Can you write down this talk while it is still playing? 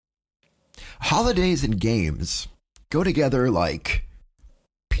Holidays and games go together like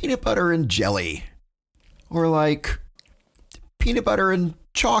peanut butter and jelly, or like peanut butter and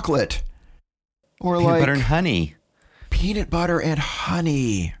chocolate, or Peanut like butter and honey. peanut butter and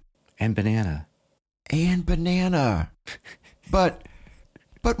honey And banana. and banana. But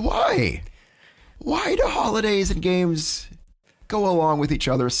why? Why do holidays and games go along with each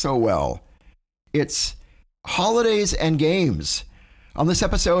other so well? It's holidays and games on this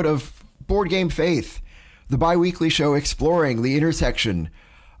episode of Board Game Faith, the bi-weekly show exploring the intersection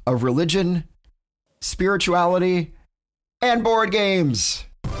of religion, spirituality, and board games.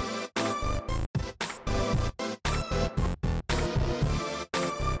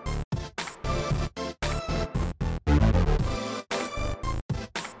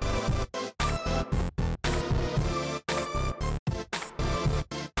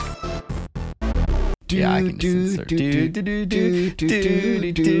 Yeah, I can censor.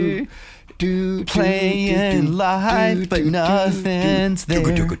 Playing life, but nothing's there.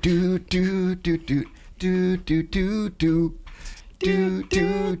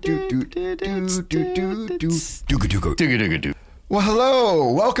 Well,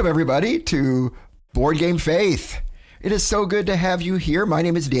 hello. Welcome, everybody, to Board Game Faith. It is so good to have you here. My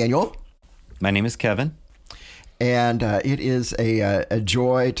name is Daniel. My name is Kevin. And it is a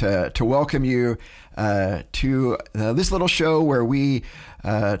joy to welcome you to this little show where we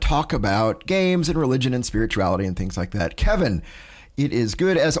talk about games and religion and spirituality and things like that. Kevin, it is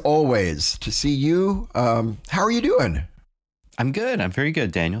good as always to see you. How are you doing? I'm good. I'm very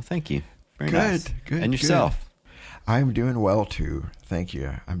good, Daniel. Thank you. Very nice. Good. And yourself? Good. I'm doing well, too. Thank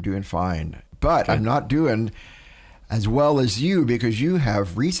you. I'm doing fine. But Good. I'm not doing as well as you because you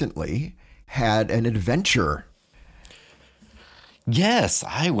have recently had an adventure. Yes,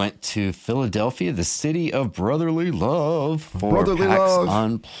 I went to Philadelphia, the city of brotherly love, for Brotherly PAX love.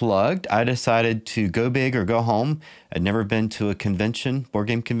 Unplugged. I decided to go big or go home. I'd never been to a convention, board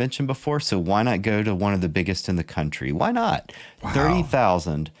game convention before, so why not go to one of the biggest in the country? Why not? Wow.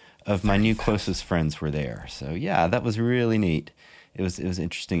 30,000 of my new closest friends were there. So yeah, that was really neat. It was an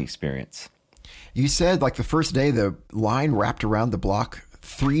interesting experience. You said like the first day the line wrapped around the block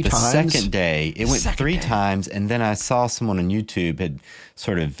three The times. second day, it went three times, and then I saw someone on YouTube had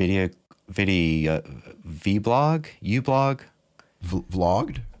sort of vlogged,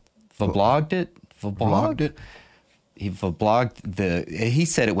 Vlogged it. He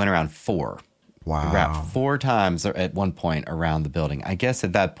said it went around four. Wow. It wrapped four times at one point around the building. I guess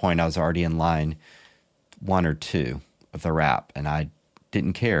at that point I was already in line one or two of the wrap, and I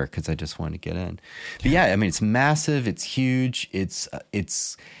didn't care because I just wanted to get in. But yeah, I mean, it's massive. It's huge. There's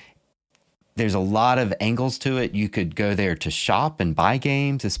a lot of angles to it. You could go there to shop and buy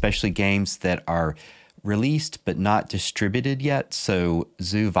games, especially games that are released but not distributed yet. So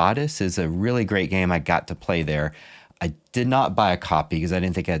Zoo Vadis is a really great game I got to play there. I did not buy a copy because I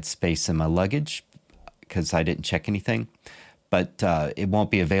didn't think I had space in my luggage because I didn't check anything. But it won't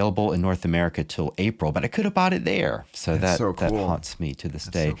be available in North America till April. But I could have bought it there. So That's so that cool. haunts me to this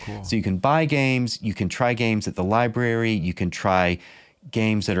That's day. so cool. So you can buy games. You can try games at the library. You can try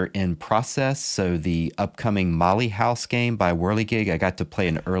games that are in process. So the upcoming Molly House game by Whirligig, I got to play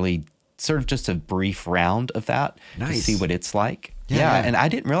an early, sort of just a brief round of that to Nice. see what it's like. Yeah. And I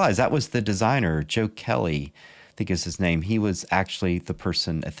didn't realize that was the designer, Joe Kelly, I think is his name. He was actually the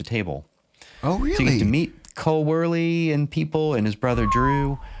person at the table. Oh, really? So you get to meet Cole Worley and people and his brother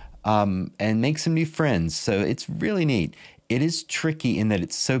Drew and make some new friends. So it's really neat. It is tricky in that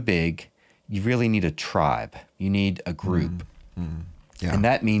it's so big. You really need a tribe. You need a group. Yeah. And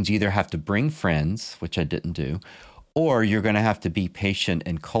that means you either have to bring friends, which I didn't do, or you're going to have to be patient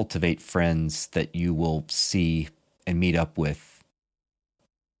and cultivate friends that you will see and meet up with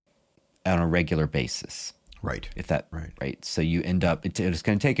on a regular basis. Right. If that Right. right. So you end up it's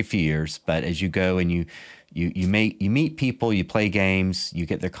going to take a few years, but as you go and you meet people, you play games, you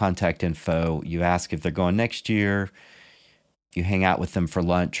get their contact info, you ask if they're going next year, you hang out with them for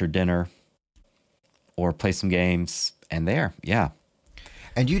lunch or dinner, or play some games, and yeah.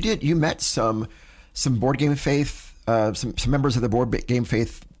 And you met some Board Game Faith, some members of the Board Game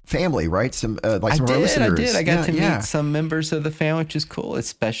Faith family, right? Some of our listeners. I did. I got to meet some members of the family, which is cool,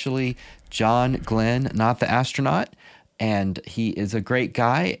 especially John Glenn, not the astronaut. And he is a great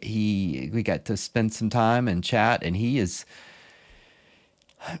guy. We got to spend some time and chat, and he is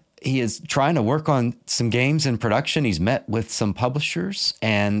trying to work on some games in production. He's met with some publishers,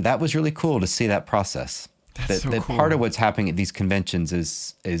 and that was really cool to see that process. That's so cool. Part of what's happening at these conventions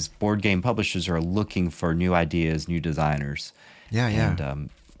is board game publishers are looking for new ideas, new designers. Yeah. And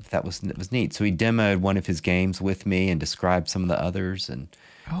it was neat. So he demoed one of his games with me and described some of the others. And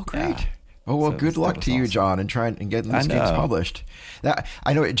Oh, great. Oh, well, So good luck to you, awesome. John, and trying and getting I these games know. published. That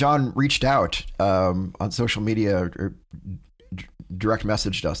I know John reached out on social media or direct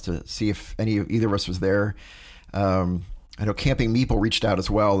messaged us to see if either of us was there. I know Camping Meeple reached out as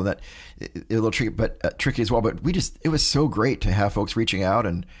well, and that a little tricky, but tricky as well. But it was so great to have folks reaching out,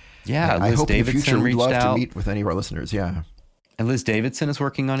 and Yeah, I Liz hope in the future Davidson we'd reached love out. to meet with any of our listeners. Yeah, And Liz Davidson is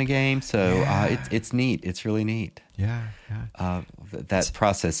working on a game, so it's neat. It's really neat. yeah. That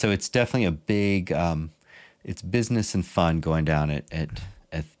process. So it's definitely a big. It's business and fun going down at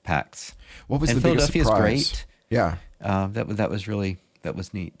PAX. What was and the biggest Philadelphia's surprise? great. Yeah, That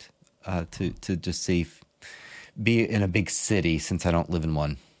was neat to just see be in a big city since I don't live in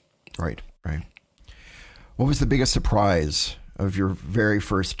one. right. What was the biggest surprise of your very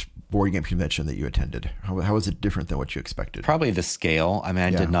first board game convention that you attended? How was it different than what you expected? Probably the scale. I mean, I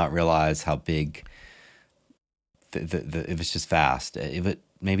Yeah. did not realize how big. It was just vast. It was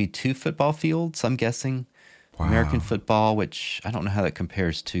maybe 2 football fields. I'm guessing. Wow. American football, which I don't know how that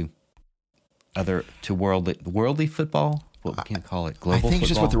compares to worldly football. What we can call it, global I think football. it's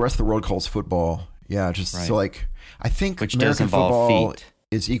just what the rest of the world calls football. Yeah, just Right. so like I think Which does American involve football feet.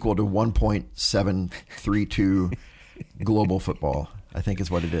 is equal to 1.732 global football. I think is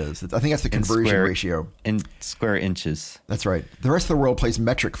what it is. I think that's the conversion square- ratio. in square inches. That's right. The rest of the world plays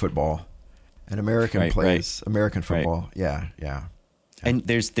metric football, and American Right, plays American Right. football. Yeah. And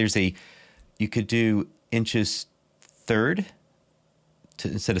there's you could do inches third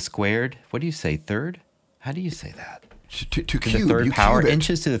instead of squared. What do you say, third? How do you say that? To To cube, the third you power. cube it.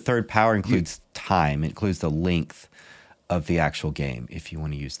 Inches to the third power includes time. It includes the length of the actual game, if you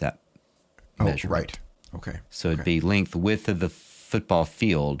want to use that Oh, measurement. right. Okay. So it'd be length, width of the football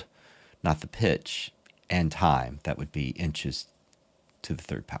field, not the pitch, and time. That would be inches to the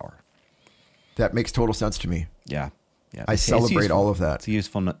third power. That makes total sense to me. Yeah. I It's celebrate useful. all of that. It's a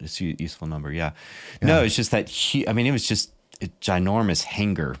useful number. Yeah. No, it's just that. I mean, it was just a ginormous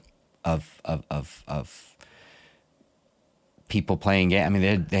hangar of people playing games. I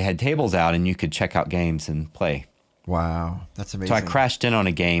mean, they had tables out, and you could check out games and play. Wow, that's amazing. So I crashed in on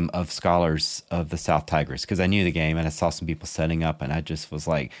a game of Scholars of the South Tigris because I knew the game and I saw some people setting up, and I just was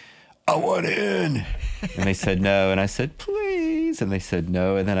like, I want in. And they said no, and I said please, and they said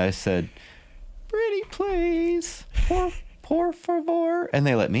no, and then I said, pretty please, por favor, and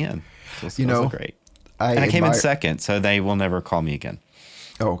they let me in. So it was great. And I came in second, so they will never call me again.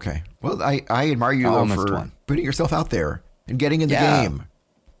 Oh, okay. Well, I admire you I though almost for won. putting yourself out there and getting in the Yeah. game.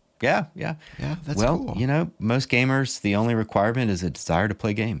 Yeah. Yeah, that's well, cool. you know, most gamers, the only requirement is a desire to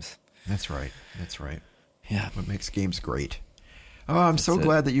play games. That's right. Yeah. What makes games great. Oh, I'm so it.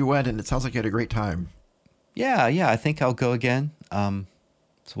 glad that you went, and it sounds like you had a great time. Yeah. I think I'll go again.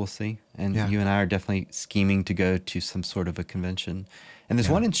 So we'll see. And Yeah. you and I are definitely scheming to go to some sort of a convention. And there's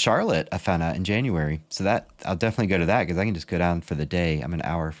one in Charlotte, I found out, in January. So that I'll definitely go to that because I can just go down for the day. I'm an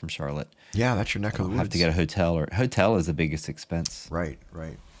hour from Charlotte. Yeah, that's your neck of the I'll woods. have to get a hotel. Hotel is the biggest expense, Right.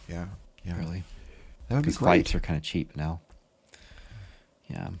 Yeah. really. That would be Because flights great. are kind of cheap now.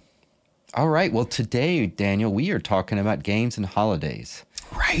 Yeah. All right. Well, today, Daniel, we are talking about games and holidays.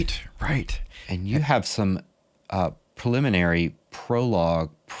 Right. And you have some preliminary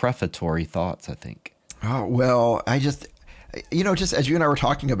prefatory thoughts, I think. Oh, well, just as you and I were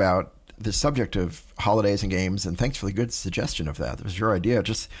talking about the subject of holidays and games, and thanks for the good suggestion of that. That was your idea.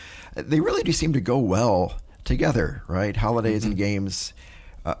 They really do seem to go well together, right? Holidays and games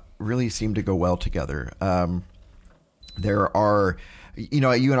really seem to go well together. There are,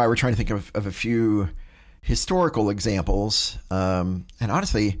 you and I were trying to think of a few historical examples. And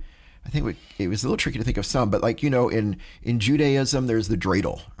honestly, I think it was a little tricky to think of some, but like, in Judaism, there's the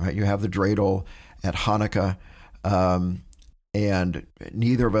dreidel, right? You have the dreidel at Hanukkah. And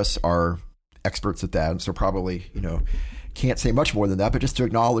neither of us are experts at that. And so probably, can't say much more than that, but just to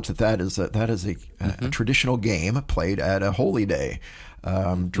acknowledge that is a traditional game played at a holy day,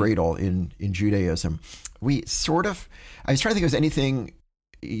 dreidel in Judaism. I was trying to think if there's anything,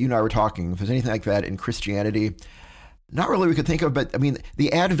 you and I were talking, if there's anything like that in Christianity. Not really we could think of, but I mean,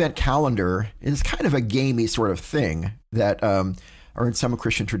 the Advent calendar is kind of a gamey sort of thing that are in some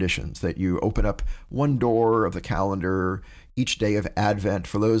Christian traditions, that you open up one door of the calendar each day of Advent.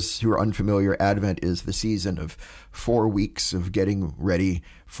 For those who are unfamiliar, Advent is the season of 4 weeks of getting ready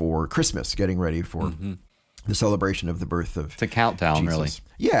for Christmas, getting ready for the celebration of the birth of It's a countdown, Jesus. really.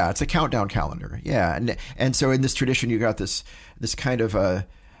 Yeah, it's a countdown calendar. Yeah, and so in this tradition, you got this kind of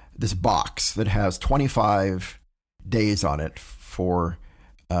this box that has 25 days on it for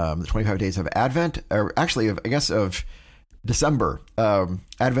the 25 days of Advent, or actually, of December.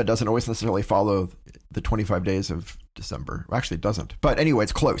 Advent doesn't always necessarily follow the 25 days of December. Well, actually, it doesn't. But anyway,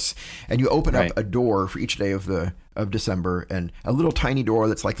 it's close. And you open Right. up a door for each day of December, and a little tiny door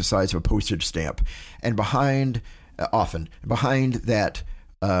that's like the size of a postage stamp. And behind that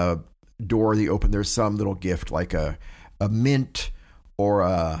door that you open, there's some little gift like a mint or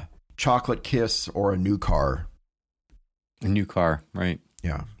a chocolate kiss or a new car. A new car, right?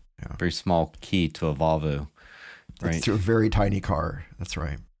 Yeah. Very small key to a Volvo, right? It's a very tiny car. That's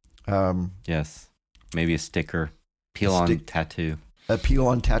right. Yes. Maybe a sticker, peel-on tattoo. A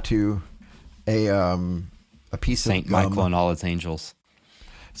peel-on tattoo, a piece Saint of gum. Michael and all his angels.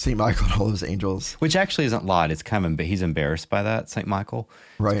 St. Michael and all his angels. Which actually isn't a lot. It's kind of, he's embarrassed by that, Saint Michael.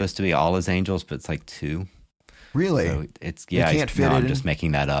 Right. It's supposed to be all his angels, but it's like 2. Really? So it's, yeah, can't fit it I'm in? just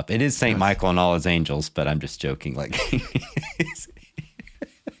making that up. It is Saint Michael and all his angels, but I'm just joking. Like,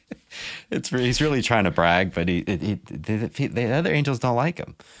 he's really trying to brag, but the other angels don't like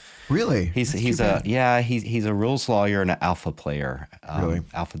him. Really? He's a rules lawyer and an alpha player, Really?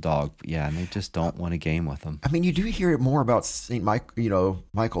 alpha dog. Yeah, and they just don't want a game with him. I mean, you do hear more about Saint Michael,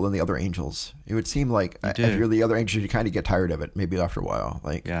 Michael than the other angels. It would seem like if do. you're the other angels, you kind of get tired of it. Maybe after a while,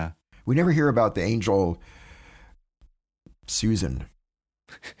 like Yeah, we never hear about the angel Susan,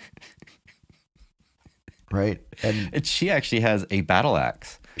 right? And she actually has a battle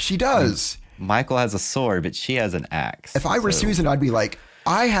axe. she does. Michael has a sword, but she has an axe. If I were So- Susan, I'd be like,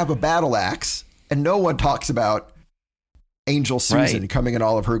 I have a battle axe, and no one talks about Angel Susan Right. coming in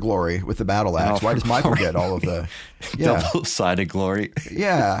all of her glory with the battle all axe. Why her does Michael glory. get all of the? Yeah, double-sided glory.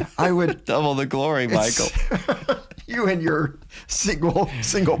 yeah. I would. Double the glory, Michael. You and your single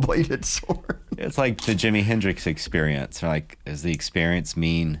bladed sword. It's like the Jimi Hendrix experience. Like, does the experience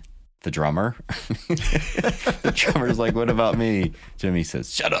mean the drummer? The drummer's like, what about me? Jimmy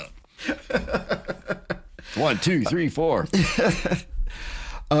says, shut up. 1, 2, 3, 4.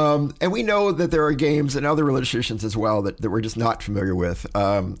 And we know that there are games and other religious traditions as well that we're just not familiar with.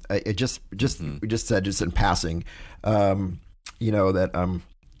 We just said just in passing, that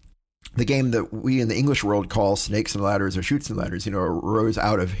the game that we in the English world call Snakes and Ladders or Chutes and Ladders, arose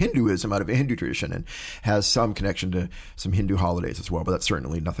out of Hinduism, out of a Hindu tradition, and has some connection to some Hindu holidays as well. But that's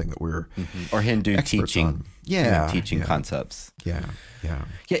certainly nothing that we're Or Hindu experts teaching. on. Yeah, Teaching yeah. concepts. Yeah.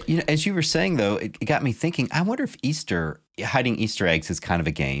 Yeah, as you were saying, though, it got me thinking, I wonder if hiding Easter eggs is kind of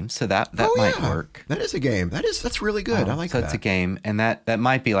a game. So that might work. That is a game. That's really good. I like so that. it's a game, and that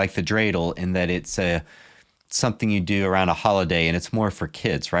might be like the dreidel in that it's something you do around a holiday, and it's more for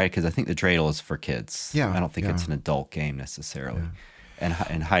kids, right? Because I think the dreidel is for kids. Yeah, I don't think yeah. it's an adult game necessarily. And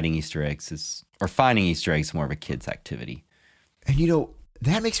hiding Easter eggs or finding Easter eggs is more of a kid's activity. And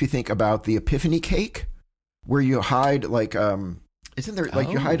that makes me think about the Epiphany cake, where you hide isn't there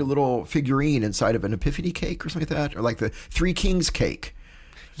you hide a little figurine inside of an Epiphany cake or something like that, or like the Three Kings cake,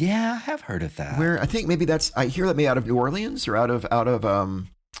 Yeah, I have heard of that. where I think maybe I hear that made out of New Orleans or out of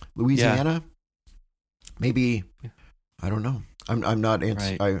Louisiana. Maybe I don't know. I'm not.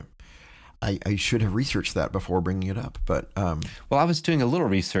 Right. I should have researched that before bringing it up, but Well, I was doing a little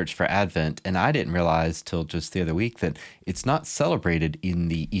research for Advent, and I didn't realize till just the other week that it's not celebrated in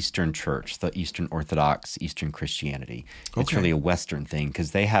the Eastern Church, the Eastern Orthodox, Eastern Christianity. It's Okay. really a Western thing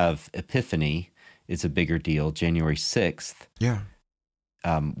because they have Epiphany is a bigger deal, January 6th, yeah.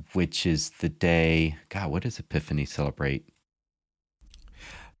 which is the day. God, what does Epiphany celebrate?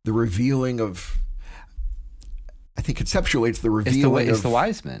 The revealing of. I think conceptually, it's the It's revealing the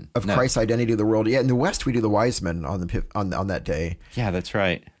wise men of No. Christ's identity to the world. Yeah, in the West, we do the wise men on that day. Yeah, that's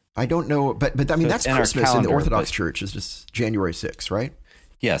right. I don't know, but I mean So that's it's in our Christmas in the calendar, Orthodox but- Church is just January 6th, right?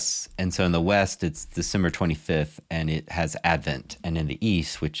 Yes, and so in the West it's December 25th, and it has Advent, and in the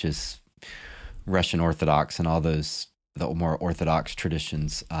East, which is Russian Orthodox and all the more Orthodox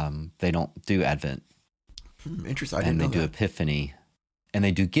traditions, they don't do Advent, Interesting. I didn't and they know do that. Epiphany, and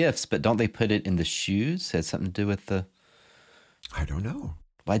they do gifts, but don't they put it in the shoes? It has something to do with the. I don't know.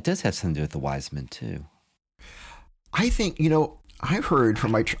 Well, it does have something to do with the wise men too. I think I've heard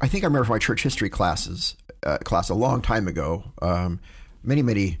from I think I remember from my church history class a long time ago,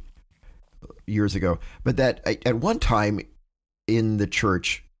 many years ago, but that at one time in the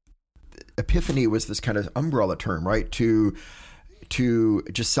church, Epiphany was this kind of umbrella term, right? To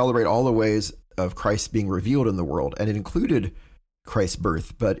just celebrate all the ways of Christ being revealed in the world, and it included Christ's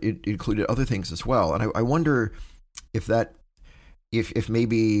birth, but it included other things as well. And I wonder if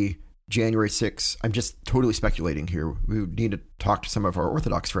maybe January 6th, I'm just totally speculating here. We need to talk to some of our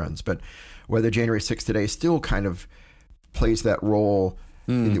Orthodox friends, but whether January 6th today still kind of plays that role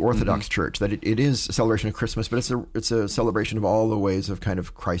in the Orthodox Church, that it is a celebration of Christmas, but it's a celebration of all the ways of kind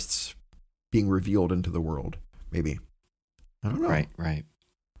of Christ's being revealed into the world, maybe. I don't know. Right.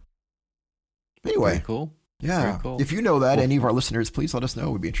 Anyway, Very cool. Yeah. Very cool. If you know that, any of our listeners, please let us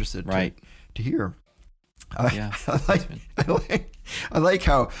know. We'd be interested to hear. Yeah. I like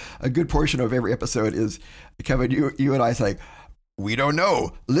how a good portion of every episode is, Kevin, you and I say, we don't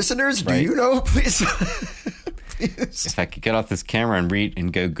know. Listeners, do you know? Please. Please. If I could get off this camera and read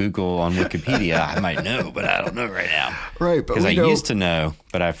and go Google on Wikipedia, I might know, but I don't know right now. Right. Because I used to know,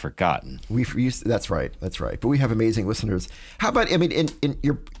 but I've forgotten. That's right. But we have amazing listeners. How about, I mean,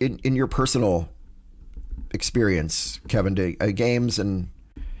 in your personal experience, Kevin, have games and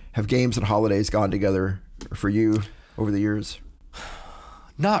holidays gone together for you over the years?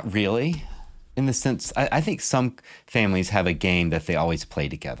 Not really. In the sense, I think some families have a game that they always play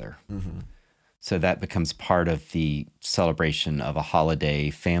together. Mm-hmm. So that becomes part of the celebration of a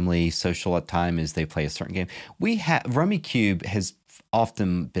holiday. Family social at time is they play a certain game. Rummy Cube has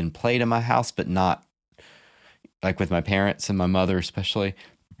often been played in my house, but not like with my parents and my mother especially.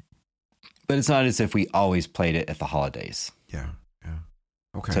 But it's not as if we always played it at the holidays. Yeah.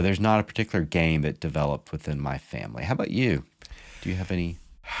 Okay. So there's not a particular game that developed within my family. How about you? Do you have any?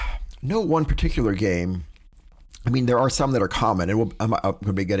 No one particular game. I mean, there are some that are common, and I'm going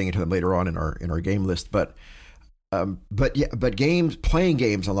to be getting into them later on in our game list. But playing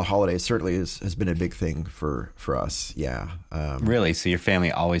games on the holidays certainly has been a big thing for us. Yeah. Really? So your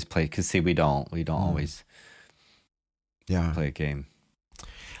family always play? Because see, we don't always. Yeah. Play a game.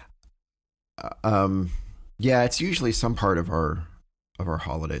 Yeah, it's usually some part of our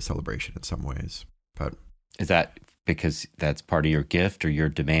holiday celebration in some ways. But is that because that's part of your gift or your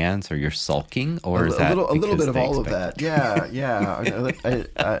demands or your sulking, or is that a little bit of all of that? Yeah. Yeah,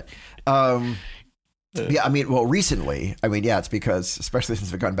 I mean, well, recently, it's because, especially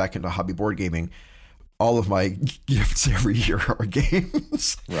since we've gone back into hobby board gaming, all of my gifts every year are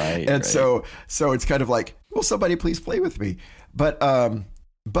games. Right. And so it's kind of like, will somebody please play with me? But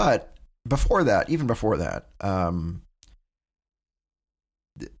before that,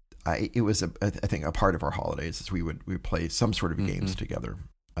 it was I think a part of our holidays is we would play some sort of games together.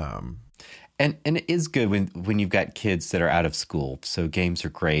 And it is good when you've got kids that are out of school. So games are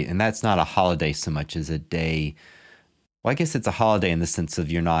great. And that's not a holiday so much as a day. Well, I guess it's a holiday in the sense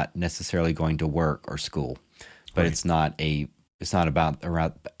of you're not necessarily going to work or school, but right. it's not about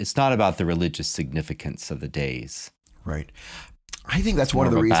the religious significance of the days. Right. I think that's one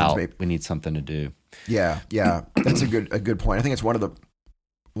of the reasons we need something to do. Yeah. That's a good point. I think it's one of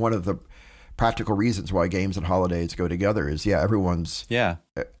the practical reasons why games and holidays go together is everyone's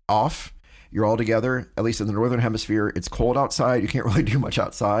off. You're all together, at least in the Northern Hemisphere. It's cold outside. You can't really do much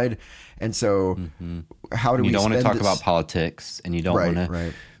outside. And so how do we spend this? You don't want to talk about politics, and you don't want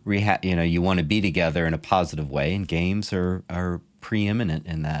to you want to be together in a positive way, and games are preeminent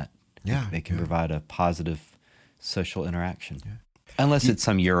in that. Yeah. They can provide a positive social interaction. Yeah. Unless it's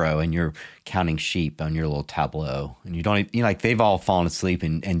some Euro and you're counting sheep on your little tableau, and you don't, they've all fallen asleep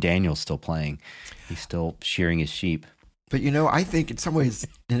and Daniel's still playing. He's still shearing his sheep. But I think in some ways,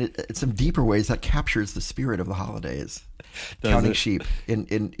 in some deeper ways, that captures the spirit of the holidays. Counting sheep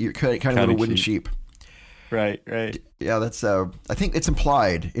in you're kind of little wooden sheep. Right. Yeah, that's. I think it's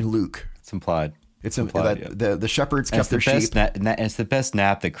implied in Luke. It's implied. It's implied that the shepherds kept their sheep. It's the best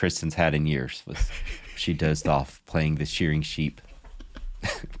nap that Kristen's had in years. She dozed off playing the shearing sheep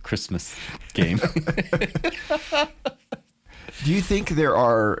Christmas game. Do you think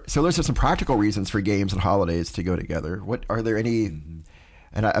those are some practical reasons for games and holidays to go together? What are there any,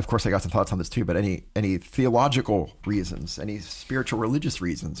 and of course I got some thoughts on this too, but any theological reasons, any spiritual religious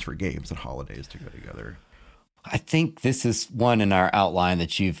reasons for games and holidays to go together? I think this is one in our outline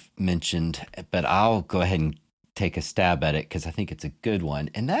that you've mentioned, but I'll go ahead and take a stab at it because I think it's a good one.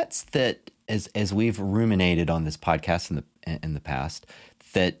 And that's that as we've ruminated on this podcast in the past,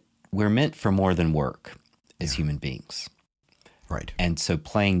 that we're meant for more than work as human beings. Right. And so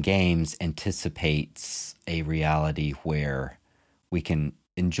playing games anticipates a reality where we can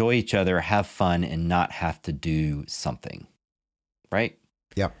enjoy each other, have fun, and not have to do something. Right?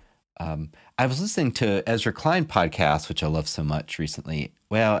 Yep. I was listening to Ezra Klein podcast, which I love so much recently.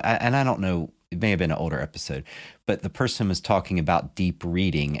 Well, I don't know, it may have been an older episode, but the person was talking about deep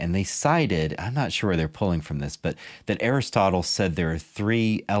reading, and they cited, I'm not sure where they're pulling from this, but that Aristotle said there are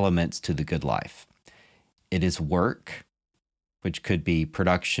 3 elements to the good life. It is work, which could be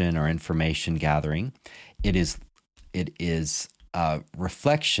production or information gathering. It is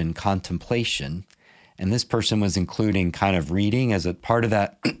reflection, contemplation. And this person was including kind of reading as a part of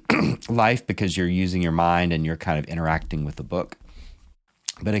that life because you're using your mind and you're kind of interacting with the book.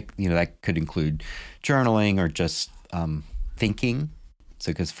 But that could include journaling or just thinking.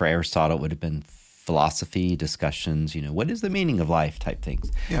 So because for Aristotle, it would have been philosophy, discussions, what is the meaning of life type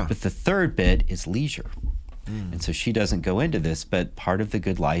things. Yeah. But the third bit is leisure. And so she doesn't go into this, but part of the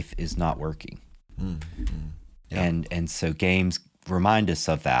good life is not working. Yeah. And so games remind us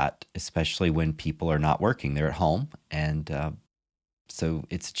of that, especially when people are not working. They're at home. And so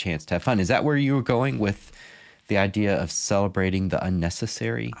it's a chance to have fun. Is that where you were going with the idea of celebrating the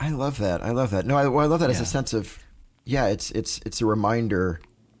unnecessary? I love that. No, I love that as Yeah. a sense of, it's a reminder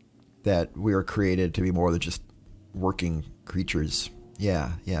that we are created to be more than just working creatures.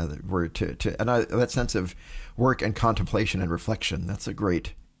 Yeah, that we're that sense of work and contemplation and reflection. That's a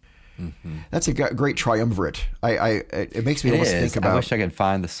great. That's a great triumvirate. It makes me almost think about. I wish I could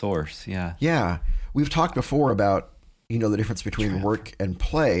find the source. Yeah. Yeah, we've talked before about the difference between work and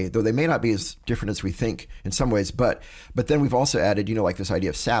play, though they may not be as different as we think in some ways. But then we've also added like this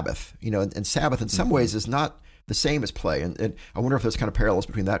idea of Sabbath. And Sabbath in some ways is not the same as play. And I wonder if there's kind of parallels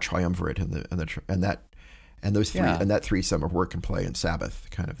between that triumvirate and those three and that threesome of work and play and Sabbath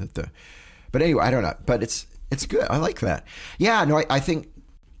kind of But anyway, I don't know. But it's good. I like that. Yeah. No, I think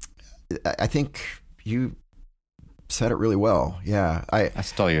you said it really well. Yeah. I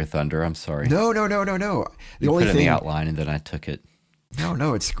stole your thunder. I'm sorry. No. The You only put it thing in the outline and then I took it. No.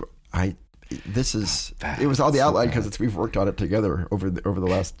 It was all the outline because we've worked on it together over the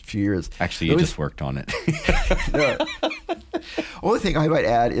last few years. Actually, you just worked on it. Only thing I might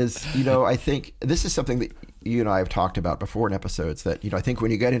add is, I think this is something that you and I have talked about before in episodes that, I think when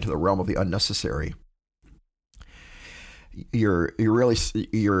you get into the realm of the unnecessary, you're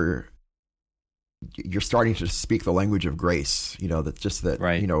starting to speak the language of grace,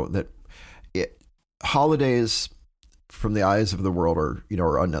 Right. Holidays from the eyes of the world are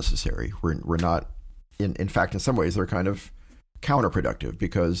unnecessary. We're not, in fact, in some ways they're kind of counterproductive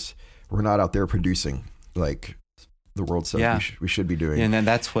because we're not out there producing like the world says we should be doing. And then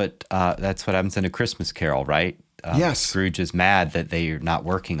that's what happens in A Christmas Carol, right? Yes. Scrooge is mad that they are not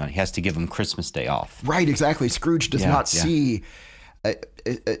working on it. He has to give them Christmas Day off. Right, exactly. Scrooge does not see.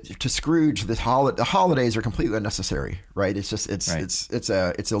 To Scrooge, the holidays are completely unnecessary, right? It's just it's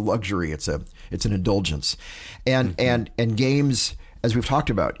a luxury. It's an indulgence, and games, as we've talked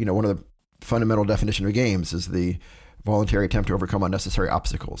about, one of the fundamental definition of games is the voluntary attempt to overcome unnecessary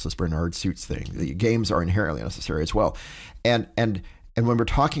obstacles. This Bernard Suits thing. The games are inherently unnecessary as well, and when we're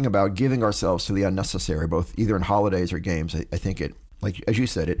talking about giving ourselves to the unnecessary, both either in holidays or games, I think it, like as you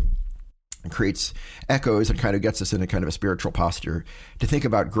said, it creates echoes and kind of gets us in a kind of a spiritual posture to think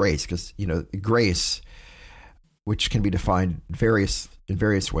about grace, because grace, which can be defined in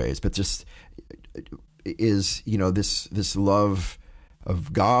various ways, but just is this love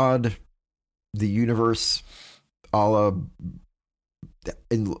of God, the universe, Allah,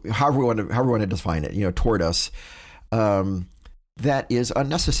 and however we want to define it, toward us, that is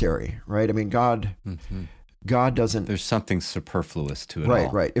unnecessary, right? I mean, God doesn't. There's something superfluous to it all.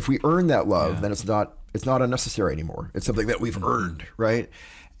 Right. If we earn that love, then it's not unnecessary anymore. It's something that we've earned, right?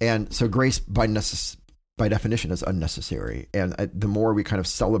 And so grace by definition is unnecessary. And the more we kind of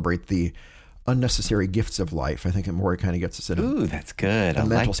celebrate the unnecessary gifts of life, I think the more it kind of gets us in that's good. a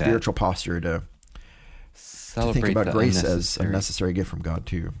mental, spiritual posture to think about grace as a necessary gift from God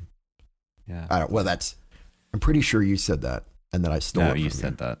too. Yeah. I'm pretty sure you said that, and then I stole it from you. No, you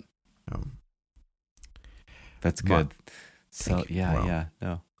said that. That's good. So no,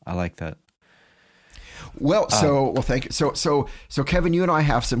 I like that. Well, thank you. So Kevin, you and I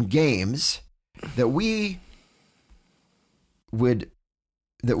have some games that we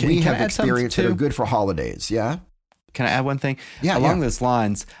have experienced that are good for holidays. Yeah. Can I add one thing? Yeah. Along those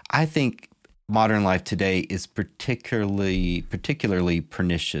lines, I think modern life today is particularly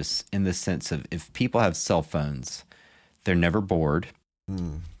pernicious in the sense of if people have cell phones, they're never bored.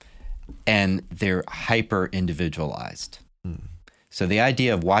 And they're hyper individualized. So the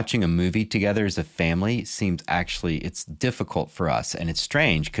idea of watching a movie together as a family seems it's difficult for us. And it's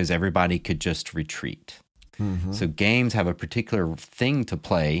strange because everybody could just retreat. So games have a particular thing to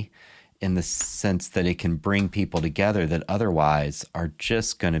play in the sense that it can bring people together that otherwise are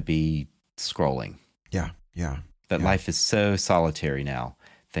just going to be scrolling. Yeah. Life is so solitary now,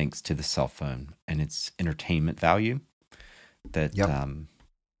 thanks to the cell phone and its entertainment value that,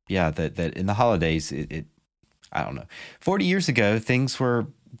 that in the holidays, I don't know. 40 years ago, things were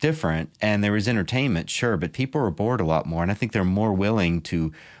different and there was entertainment, sure, but people were bored a lot more. And I think they're more willing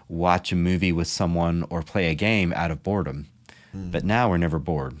to watch a movie with someone or play a game out of boredom. But now we're never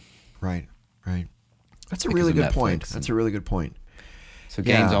bored. Right. That's a really good point. So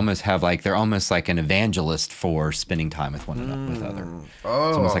games almost have they're almost like an evangelist for spending time with one another. It's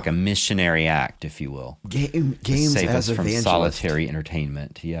almost like a missionary act, if you will. Games save as us from evangelist. solitary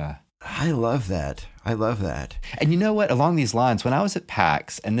entertainment. Yeah. I love that. And you know what? Along these lines, when I was at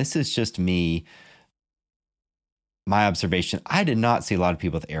PAX, and this is just me my observation, I did not see a lot of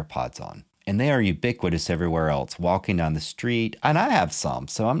people with AirPods on. And they are ubiquitous everywhere else, walking down the street. And I have some,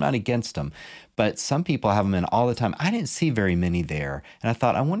 so I'm not against them. But some people have them in all the time. I didn't see very many there. And I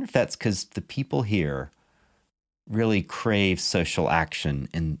thought, I wonder if that's because the people here really crave social action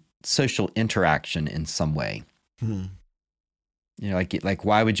and social interaction in some way. You know, like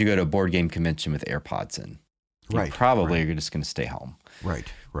why would you go to a board game convention with AirPods in? You probably are just going to stay home.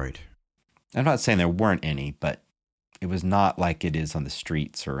 Right. I'm not saying there weren't any, but it was not like it is on the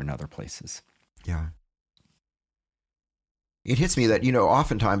streets or in other places. Yeah. It hits me that,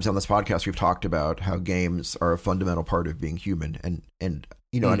 oftentimes on this podcast, we've talked about how games are a fundamental part of being human. And and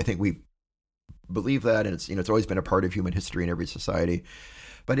I think we believe that. And it's always been a part of human history in every society.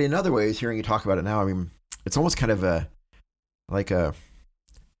 But in other ways, hearing you talk about it now, I mean, it's almost kind of a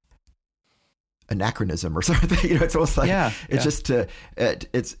anachronism or something. It's almost like it's just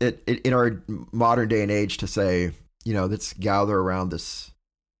it's in our modern day and age to say, let's gather around this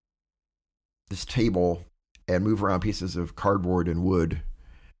table and move around pieces of cardboard and wood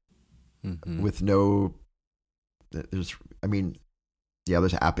with there's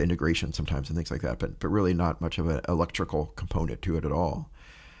app integration sometimes and things like that, but really not much of an electrical component to it at all.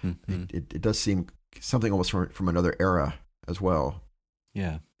 It does seem something almost from another era as well.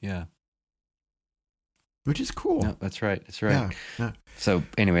 Yeah. Which is cool. No, that's right. Yeah. So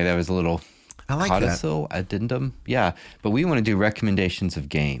anyway, that was a little codicil addendum. Yeah. But we want to do recommendations of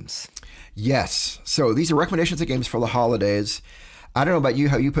games. Yes. So these are recommendations of games for the holidays. I don't know about you,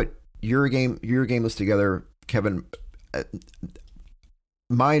 how you put your game list together, Kevin.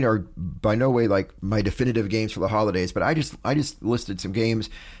 Mine are by no way like my definitive games for the holidays, but I just listed some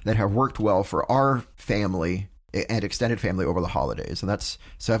games that have worked well for our family and extended family over the holidays. And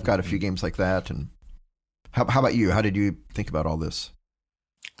so I've got a few games like that. And how about you? How did you think about all this?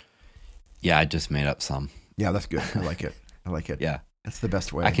 Yeah, I just made up some. Yeah, that's good. I like it. Yeah. That's the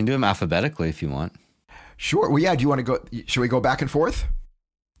best way. I can do them alphabetically if you want. Sure. Well, yeah. Do you want to go? Should we go back and forth?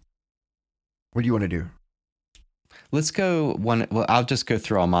 What do you want to do? Let's go one. Well, I'll just go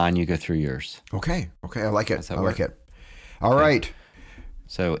through all mine. You go through yours. Okay. I like it. Like it. All right.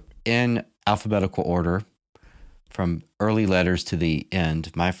 So in alphabetical order, from early letters to the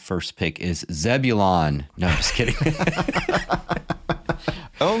end, my first pick is Zebulon. No, I'm just kidding.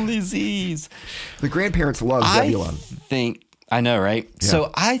 Only Z's. The grandparents love Zebulon. I know, right? Yeah.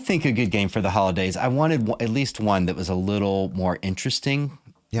 So I think a good game for the holidays. I wanted at least one that was a little more interesting,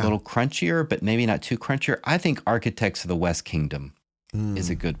 a little crunchier, but maybe not too crunchier. I think Architects of the West Kingdom is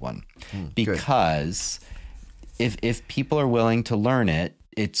a good one because if people are willing to learn it,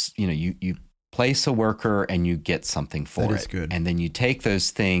 it's you place a worker and you get something for that it. Is good. And then you take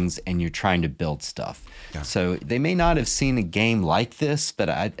those things and you're trying to build stuff. Yeah. So they may not have seen a game like this,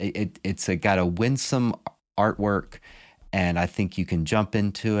 but it's got a winsome artwork, and I think you can jump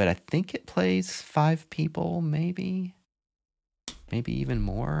into it. I think it plays 5 people, maybe even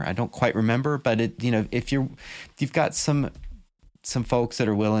more. I don't quite remember, but if you've got some folks that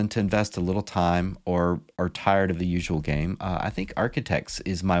are willing to invest a little time or are tired of the usual game, I think Architects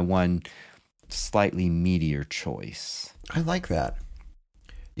is my one slightly meatier choice. I like that.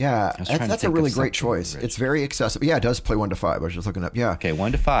 Yeah, that's a really great choice. It's very accessible. Yeah, it does play 1 to 5. I was just looking up. Yeah. Okay,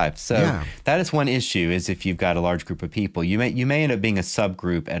 1 to 5. So that is one issue, is if you've got a large group of people, you may end up being a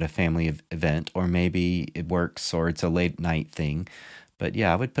subgroup at a family event, or maybe it works or it's a late night thing. But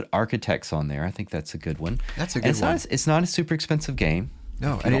yeah, I would put Architects on there. I think that's a good one. That's a good one. It's not a super expensive game.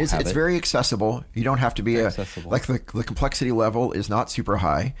 No, and it's very accessible. You don't have to be like the complexity level is not super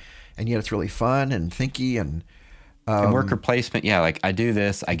high, and yet it's really fun and thinky and worker placement. Yeah, like I do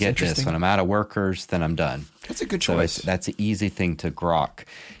this, I get this. When I'm out of workers, then I'm done. That's a good choice. So that's an easy thing to grok.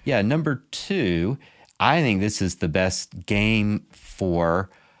 Yeah, number 2, I think this is the best game for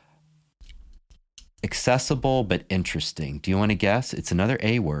accessible but interesting. Do you want to guess? It's another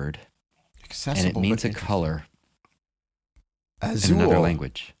A word. Accessible, and it means a color. Azul. In another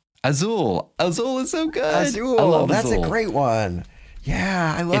language. Azul. Azul is so good. Azul. I love That's Azul. a great one.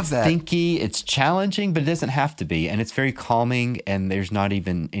 Yeah, I love that. It's thinky, it's challenging, but it doesn't have to be. And it's very calming, and there's not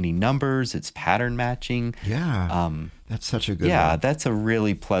even any numbers. It's pattern matching. Yeah. That's such a good one. Yeah, that's a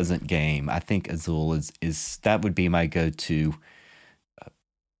really pleasant game. I think Azul is that would be my go-to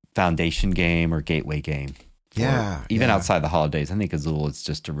foundation game or gateway game. Even outside the holidays, I think Azul is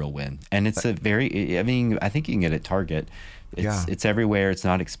just a real win. And it's I think you can get it at Target. It's everywhere. It's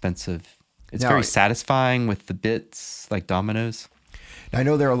not expensive. It's very satisfying with the bits like dominoes. I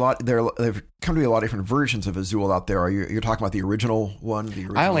know there are a lot. There've come to be a lot of different versions of Azul out there. You're talking about the original one?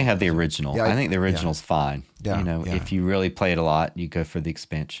 I only have the original. Yeah, I think the original's fine. Yeah, if you really play it a lot, you go for the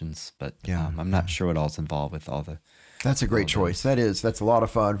expansions. But I'm not sure what all's involved with all the. That's a great choice. That's a lot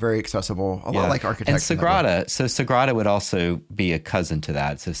of fun. Very accessible. A lot like Architects. And Sagrada. So Sagrada would also be a cousin to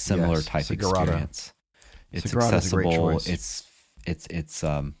that. It's a similar type experience. It's accessible. It's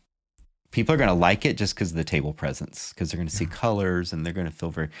people are going to like it just because of the table presence, because they're going to see colors and they're going to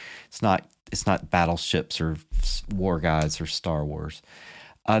feel it's not battleships or war guys or Star Wars.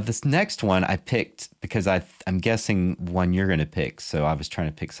 This next one I picked because I'm guessing one you're going to pick. So I was trying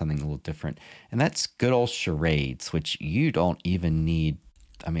to pick something a little different, and that's good old charades, which you don't even need.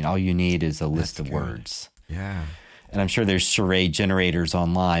 I mean, all you need is a list of words. Yeah. And I'm sure there's charade generators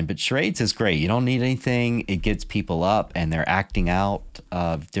online, but charades is great. You don't need anything. It gets people up and they're acting out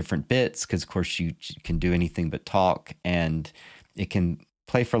of different bits because, of course, you can do anything but talk, and it can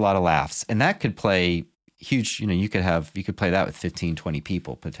play for a lot of laughs. And that could play huge, you could play that with 15, 20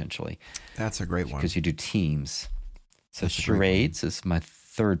 people potentially. That's a great one. Because you do teams. So charades is my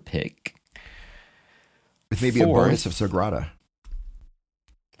third pick. With maybe a bonus of Sagrada.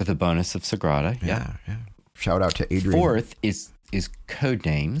 With a bonus of Sagrada, yeah. Shout out to Adrian. Fourth is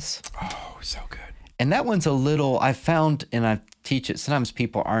Codenames. Oh, so good. And that one's a little, I found, and I teach it, sometimes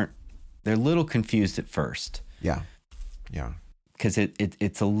people they're a little confused at first. Yeah. Because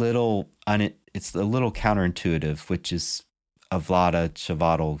it's a little counterintuitive, which is a Vlada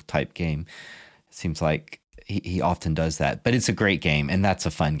Chvátil type game. It seems like he often does that. But it's a great game, and that's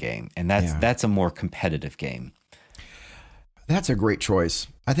a fun game. And that's a more competitive game. That's a great choice.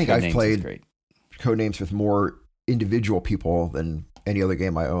 I think I've played Codenames with more individual people than any other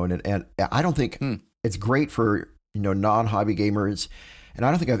game I own, and I don't think it's great for non-hobby gamers, and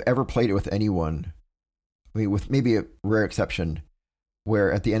I don't think I've ever played it with anyone. I mean, with maybe a rare exception,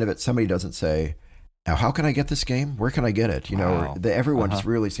 where at the end of it somebody doesn't say, "Now, how can I get this game? Where can I get it?" Everyone just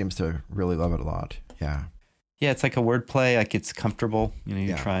really seems to really love it a lot. Yeah, it's like a wordplay. Like it's comfortable.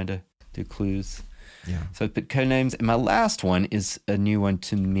 You're trying to do clues. Yeah. So I put Codenames. And my last one is a new one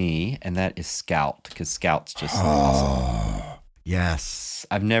to me, and that is Scout, because Scout's just awesome. Yes.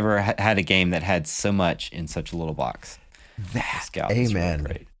 I've never had a game that had so much in such a little box. Scout is really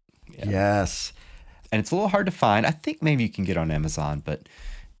great. Yeah. Yes. And it's a little hard to find. I think maybe you can get on Amazon, but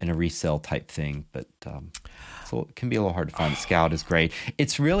in a resale type thing. But so it can be a little hard to find. Scout is great.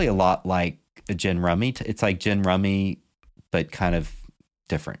 It's really a lot like a Gin Rummy. It's like Gin Rummy, but kind of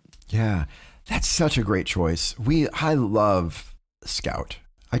different. Yeah. That's such a great choice. I love Scout.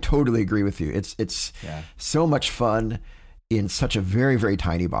 I totally agree with you. It's so much fun in such a very, very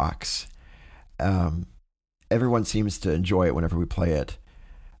tiny box. Everyone seems to enjoy it whenever we play it.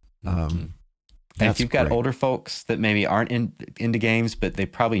 And if you've got older folks that maybe aren't into games, but they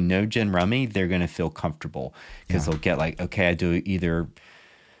probably know Gin Rummy, they're going to feel comfortable because they'll get like, okay, I do either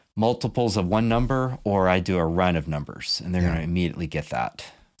multiples of one number or I do a run of numbers, and they're going to immediately get that.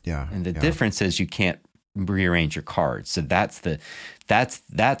 Yeah. And the difference is you can't rearrange your cards. So that's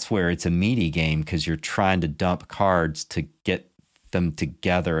where it's a meaty game, because you're trying to dump cards to get them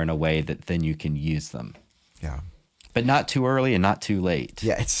together in a way that then you can use them. Yeah. But not too early and not too late.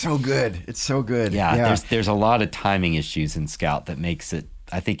 Yeah, it's so good. It's so good. Yeah. There's a lot of timing issues in Scout that makes it,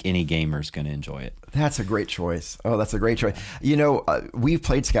 I think any gamer is going to enjoy it. That's a great choice. Oh, that's a great choice. We've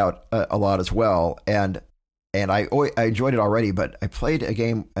played Scout a lot as well, and I enjoyed it already, but I played a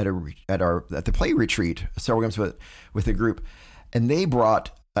game at the Play Retreat, several games with a group, and they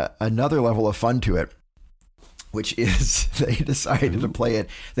brought another level of fun to it, which is they decided to play it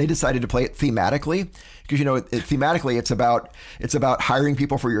thematically, because thematically it's about hiring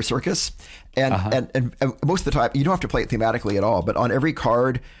people for your circus, and most of the time you don't have to play it thematically at all, but on every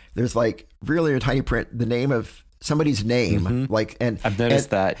card there's like really a tiny print the name of somebody's name, I've noticed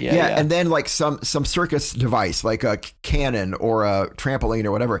that. Yeah. And then like some circus device, like a cannon or a trampoline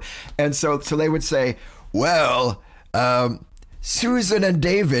or whatever. And so they would say, well, Susan and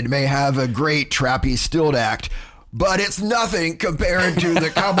David may have a great trappy stilled act, but it's nothing compared to the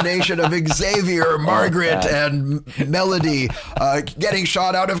combination of Xavier, Margaret, and Melody getting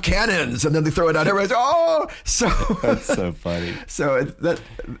shot out of cannons, and then they throw it out. Everybody's so that's so funny. So that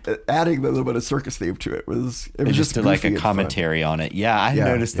adding the little bit of circus theme to it was just like a commentary on it. Yeah, I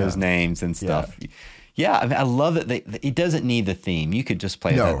noticed those names and stuff. Yeah, I mean, I love it. It doesn't need the theme. You could just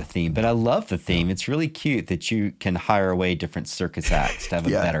play without the theme. But I love the theme. It's really cute that you can hire away different circus acts to have a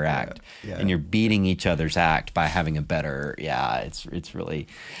better act. Yeah. And you're beating each other's act by having a better, it's really.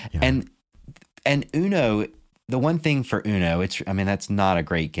 Yeah. And Uno, the one thing for Uno, I mean, that's not a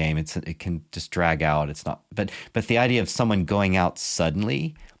great game. It can just drag out. It's not, but the idea of someone going out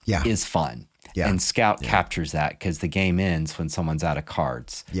suddenly is fun. Yeah. And Scout captures that because the game ends when someone's out of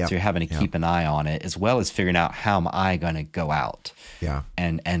cards. Yeah. So you're having to keep an eye on it, as well as figuring out how am I going to go out. Yeah.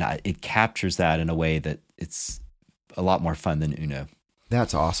 It captures that in a way that it's a lot more fun than Uno.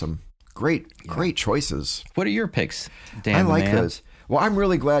 That's awesome. Great choices. What are your picks, Dan? I like those. Well, I'm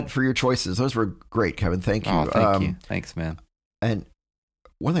really glad for your choices. Those were great, Kevin. Thank you. Oh, thank you. Thanks, man. And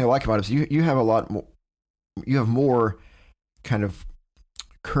one thing I like about it is you have a lot more. You have more kind of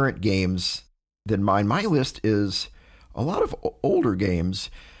current games than mine. My list is a lot of older games,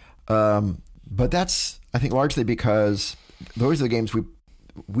 but that's, I think, largely because those are the games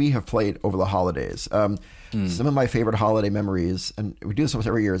we have played over the holidays. Some of my favorite holiday memories, and we do this almost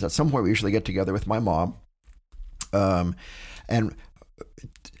every year, is at some point we usually get together with my mom. And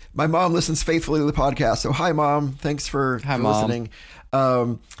my mom listens faithfully to the podcast. So hi, Mom. Thanks for listening.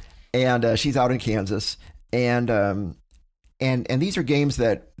 And she's out in Kansas. And these are games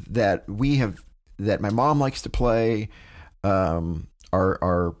that we have, that my mom likes to play.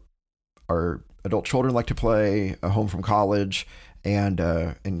 Our adult children like to play home from college. And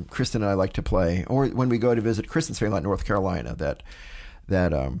Kristen and I like to play, or when we go to visit Kristen's family in North Carolina, that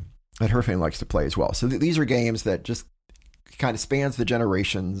her family likes to play as well. So these are games that just kind of spans the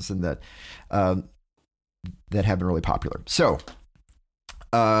generations and that have been really popular. So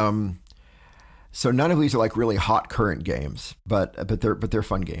none of these are like really hot current games, but they're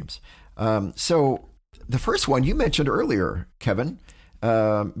fun games. So the first one you mentioned earlier, Kevin,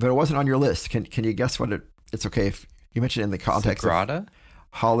 but it wasn't on your list. Can you guess what it's okay if you mentioned it in the context of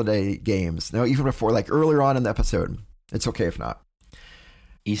holiday games? No, even before, like earlier on in the episode. It's okay if not.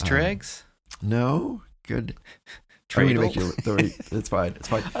 Easter eggs? No. Good. Dreidel? It's fine. It's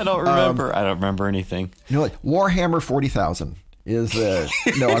fine. I don't remember. I don't remember anything. Like Warhammer 40,000 is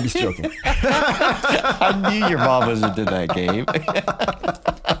no, I'm just joking. I knew your mom was into that game.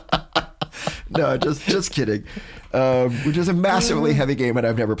 No, just kidding. Which is a massively heavy game, and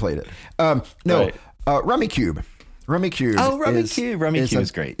I've never played it. No, right. Rummikub. Rummikub. Oh, Rummikub. Rummikub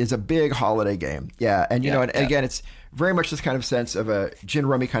is great. It's a big holiday game. Yeah. And, you know, and again, it's very much this kind of sense of a gin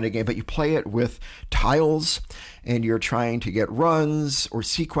rummy kind of game, but you play it with tiles and you're trying to get runs or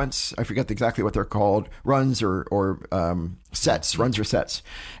sequence. I forget exactly what they're called. Runs or sets. Runs or sets.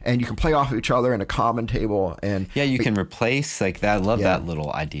 And you can play off of each other in a common table. And you can replace like that. I love that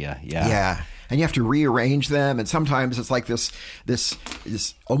little idea. Yeah. Yeah. And you have to rearrange them. And sometimes it's like this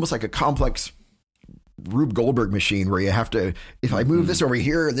almost like a complex Rube Goldberg machine where you have to, if I move this over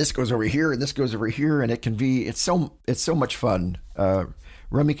here and this goes over here and this goes over here, and it can be, it's so much fun.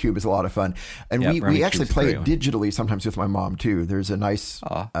 Rummikub is a lot of fun. And we actually play it digitally sometimes with my mom too. There's a nice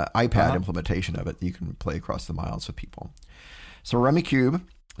iPad implementation of it that you can play across the miles with people. So Rummikub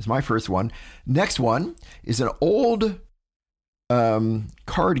is my first one. Next one is an old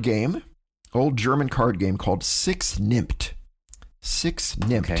card game, old German card game called Six Nimmt. Six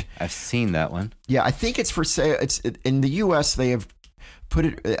Nimmt. Okay, I've seen that one. Yeah, I think it's for sale. It's in the U.S. They have put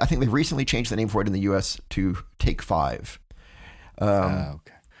it. I think they've recently changed the name for it in the U.S. to Take Five.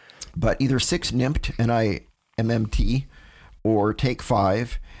 Okay. But either Six Nimmt, NIMMT, or Take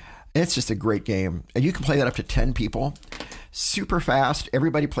Five. It's just a great game, and you can play that up to 10 people. Super fast.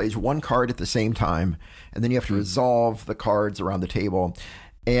 Everybody plays one card at the same time, and then you have to resolve the cards around the table.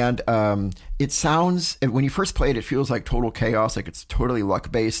 And it sounds, when you first play it, it feels like total chaos, like it's totally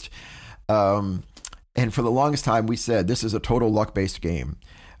luck-based. And for the longest time, we said this is a total luck-based game.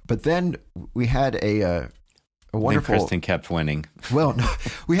 But then we had a wonderful... Then Kristen kept winning. Well, no,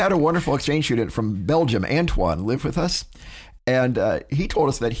 we had a wonderful exchange student from Belgium, Antoine, live with us. And he told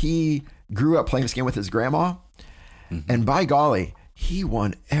us that he grew up playing this game with his grandma. Mm-hmm. And by golly, he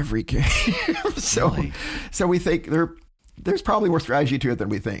won every game. So we think there's probably more strategy to it than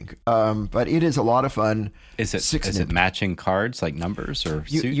we think. But it is a lot of fun. Is it matching cards, like numbers or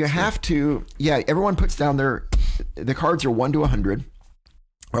suits? You have to, everyone puts down the cards are 1 to 100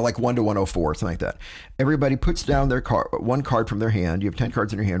 or like 1 to 104, something like that. Everybody puts down their one card from their hand. You have 10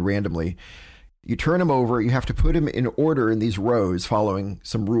 cards in your hand randomly. You turn them over. You have to put them in order in these rows following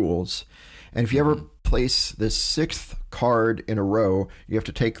some rules. And if you ever place this sixth card in a row, you have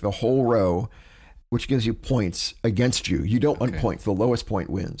to take the whole row, which gives you points against you. You don't want points. The lowest point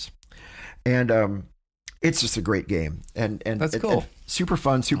wins. And it's just a great game. And that's cool. And super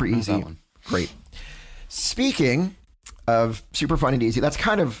fun, super easy. Great. Speaking of super fun and easy, that's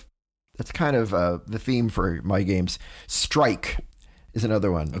kind of the theme for my games. Strike is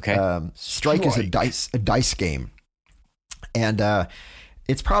another one. Okay. Strike is a dice game. And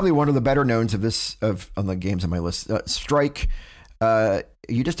It's probably one of the better knowns on the games on my list. Strike.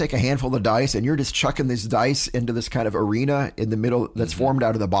 You just take a handful of dice and you're just chucking these dice into this kind of arena in the middle that's formed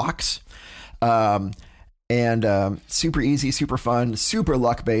out of the box. Super easy, super fun, super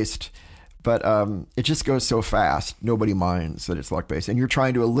luck based, but it just goes so fast. Nobody minds that it's luck based, and you're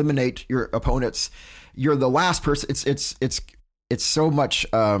trying to eliminate your opponents. You're the last person. It's so much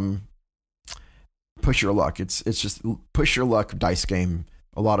push your luck. It's just push your luck dice game.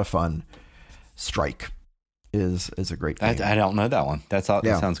 A lot of fun. Strike is a great game. I don't know that one. That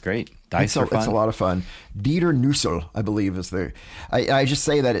sounds great. Dice are fun. It's a lot of fun. Dieter Nussel, I believe, is the. I just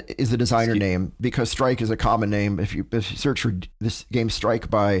say that it is the designer name because Strike is a common name. If you search for this game Strike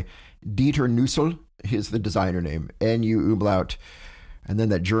by Dieter Nussel, is the designer name. N-U umlaut, and then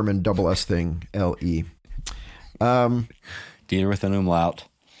that German double S thing, L-E. Dieter with an umlaut.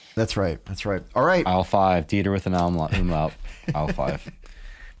 That's right. All right. Aisle 5. Dieter with an umlaut. Aisle 5.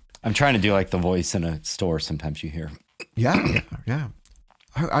 I'm trying to do like the voice in a store. Sometimes you hear. Yeah.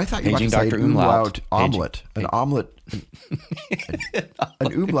 I thought you were about to say Dr. umlaut omelet. An omelet.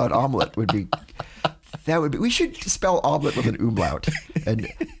 An umlaut omelet would be. That would be. We should spell omelet with an umlaut. An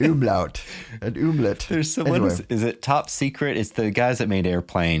umlaut. An omelet. There's someone. Anyway. Is it Top Secret? It's the guys that made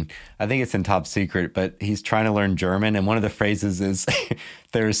Airplane. I think it's in Top Secret, but he's trying to learn German, and one of the phrases is,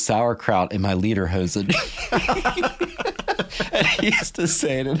 "There's sauerkraut in my lederhosen." And he used to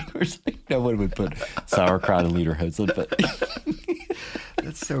say it, and of course, no one would put sauerkraut in lederhosen, but.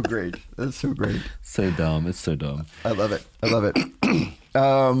 That's so great. So dumb. It's so dumb. I love it.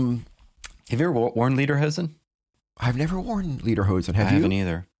 Have you ever worn lederhosen? I've never worn lederhosen. I haven't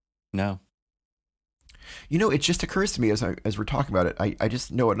either. No. You know, it just occurs to me as we're talking about it. I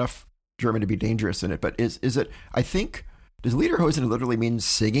just know enough German to be dangerous in it. But is it? I think does lederhosen literally mean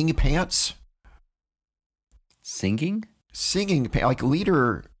singing pants? Singing pants, like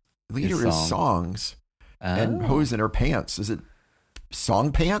leder is songs, and hosen are pants. Is it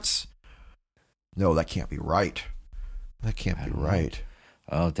song pants? No, that can't be right. That can't be right.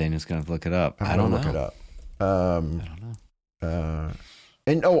 Oh, Daniel's going to look it up. I don't know. Look it up. I don't know.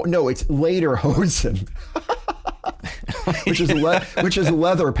 And no, it's lederhosen, which is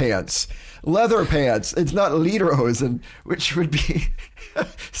leather pants. Leather pants. It's not lederhosen, which would be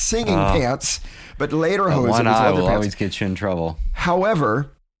singing pants, but lederhosen is leather pants. One eye will always get you in trouble.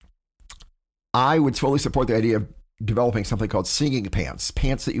 However, I would fully support the idea of developing something called singing pants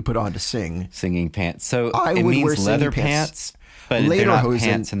that you put on to sing. Singing pants. So it means leather pants, but they're not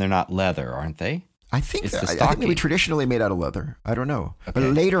pants and they're not leather, aren't they? I think they were traditionally made out of leather. I don't know. Okay. But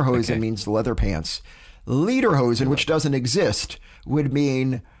lederhosen means leather pants. Lederhosen, which doesn't exist, would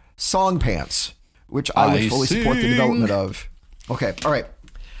mean song pants, which I would fully support the development of. Okay, all right.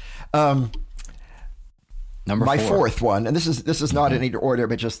 My fourth one, and this is not in any order,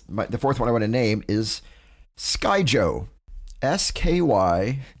 but just the fourth one I want to name is Skyjo.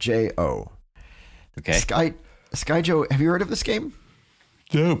 Skyjo. Okay. Skyjo, have you heard of this game?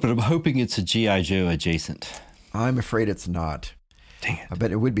 No, but I'm hoping it's a G.I. Joe adjacent. I'm afraid it's not. Dang it. I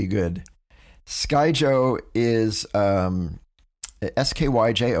bet it would be good. Skyjo is Skyjo.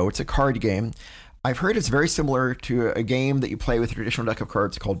 It's a card game. I've heard it's very similar to a game that you play with a traditional deck of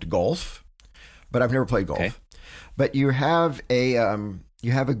cards called golf, but I've never played golf. Okay. But you have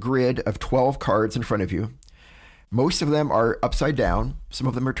a grid of 12 cards in front of you. Most of them are upside down. Some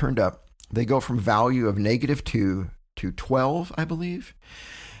of them are turned up. They go from value of -2 to 12, I believe.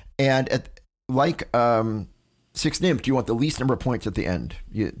 And like Six Nymph, you want the least number of points at the end.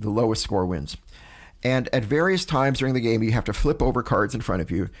 The lowest score wins. And at various times during the game, you have to flip over cards in front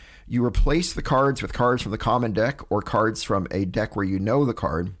of you. You replace the cards with cards from the common deck or cards from a deck where you know the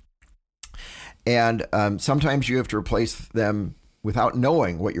card. And sometimes you have to replace them without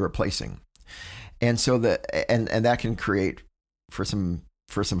knowing what you're replacing. And so and that can create for some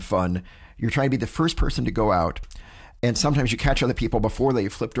fun. You're trying to be the first person to go out, and sometimes you catch other people before they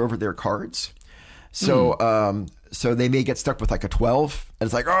flipped over their cards. So so they may get stuck with like a 12, and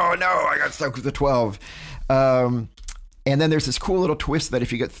it's like, oh no, I got stuck with a 12. And then there's this cool little twist that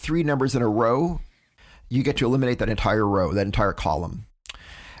if you get 3 numbers in a row, you get to eliminate that entire row, that entire column.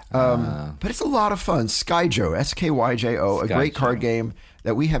 But it's a lot of fun. Skyjo, Skyjo, a great card game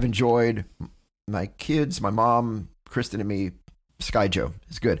that we have enjoyed. My kids, my mom, Kristen, and me. Skyjo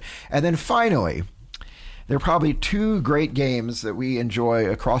is good. And then finally, there are probably 2 great games that we enjoy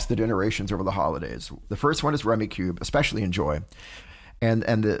across the generations over the holidays. The first one is Rummikub, especially enjoy. And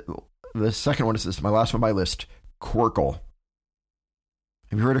the second one is my last one on my list, Quirkle.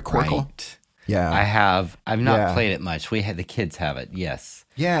 Have you heard of Quirkle? Right. Yeah. I have. I've not played it much. The kids have it, yes.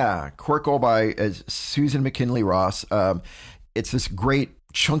 Yeah, Quirkle by Susan McKinley Ross. It's this great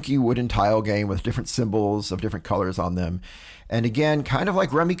chunky wooden tile game with different symbols of different colors on them. And again, kind of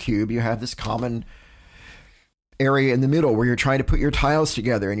like Rummikub, you have this common area in the middle where you're trying to put your tiles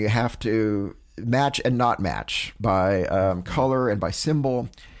together, and you have to match and not match by color and by symbol.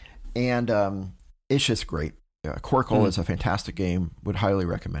 And it's just great. Quirkle is a fantastic game. Would highly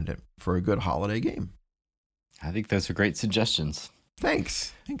recommend it for a good holiday game. I think those are great suggestions.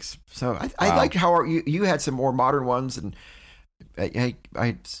 Thanks. So I like how you had some more modern ones, and I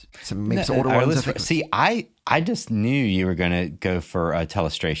had some older ones. I just knew you were going to go for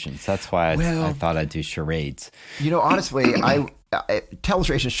Telestrations. That's why I thought I'd do charades. Honestly,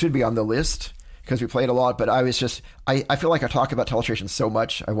 Telestrations should be on the list because we played a lot, but I feel like I talk about Telestrations so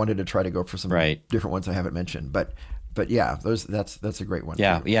much. I wanted to try to go for some different ones I haven't mentioned, but yeah, that's a great one.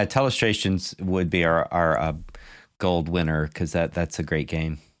 Yeah. Telestrations would be our gold winner because that's a great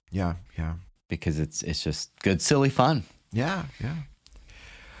game. Yeah. Because it's just good, silly fun. Yeah.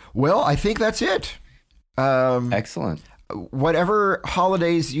 Well, I think that's it. Excellent. Whatever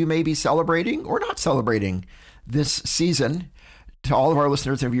holidays you may be celebrating or not celebrating this season, to all of our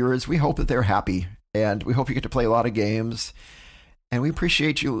listeners and viewers, we hope that they're happy, and we hope you get to play a lot of games. And we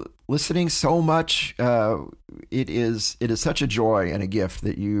appreciate you listening so much. It is such a joy and a gift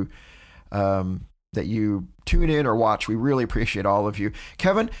that you tune in or watch. We really appreciate all of you.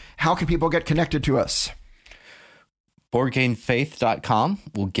 Kevin, how can people get connected to us? BoardGameFaith.com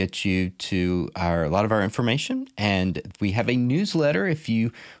will get you to a lot of our information, and we have a newsletter. If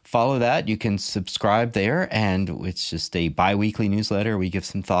you follow that, you can subscribe there, and it's just a bi-weekly newsletter. We give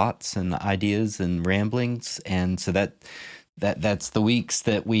some thoughts and ideas and ramblings, and so that's the weeks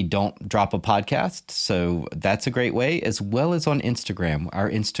that we don't drop a podcast. So that's a great way, as well as on Instagram. Our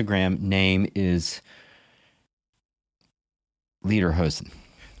Instagram name is Lederhosen.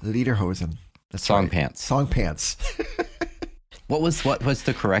 That's Song right. Pants. Song Pants. What was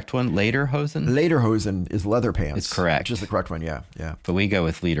the correct one? Lederhosen? Lederhosen is leather pants. It's correct. Which is the correct one, yeah. But we go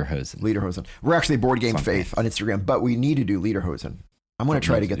with Lederhosen. We're actually Board Game Faith on Instagram, but we need to do Lederhosen. I'm going to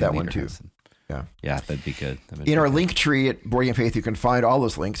try to get that one too. Yeah, that'd be good. In our link tree at Board Game Faith, you can find all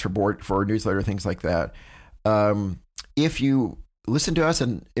those links for our newsletter, things like that. If you listen to us,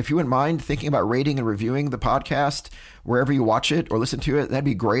 and if you wouldn't mind thinking about rating and reviewing the podcast wherever you watch it or listen to it, that'd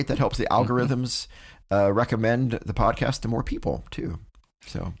be great. That helps the algorithms recommend the podcast to more people too.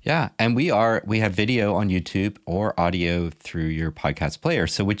 So yeah, and we have video on YouTube or audio through your podcast player.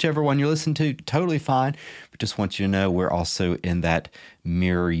 So whichever one you listen to, totally fine. We just want you to know we're also in that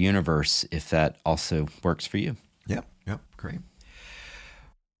mirror universe if that also works for you. Yep, great.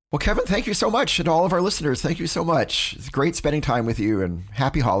 Well, Kevin, thank you so much. And all of our listeners, thank you so much. It's great spending time with you, and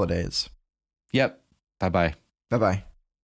happy holidays. Yep. Bye-bye. Bye-bye.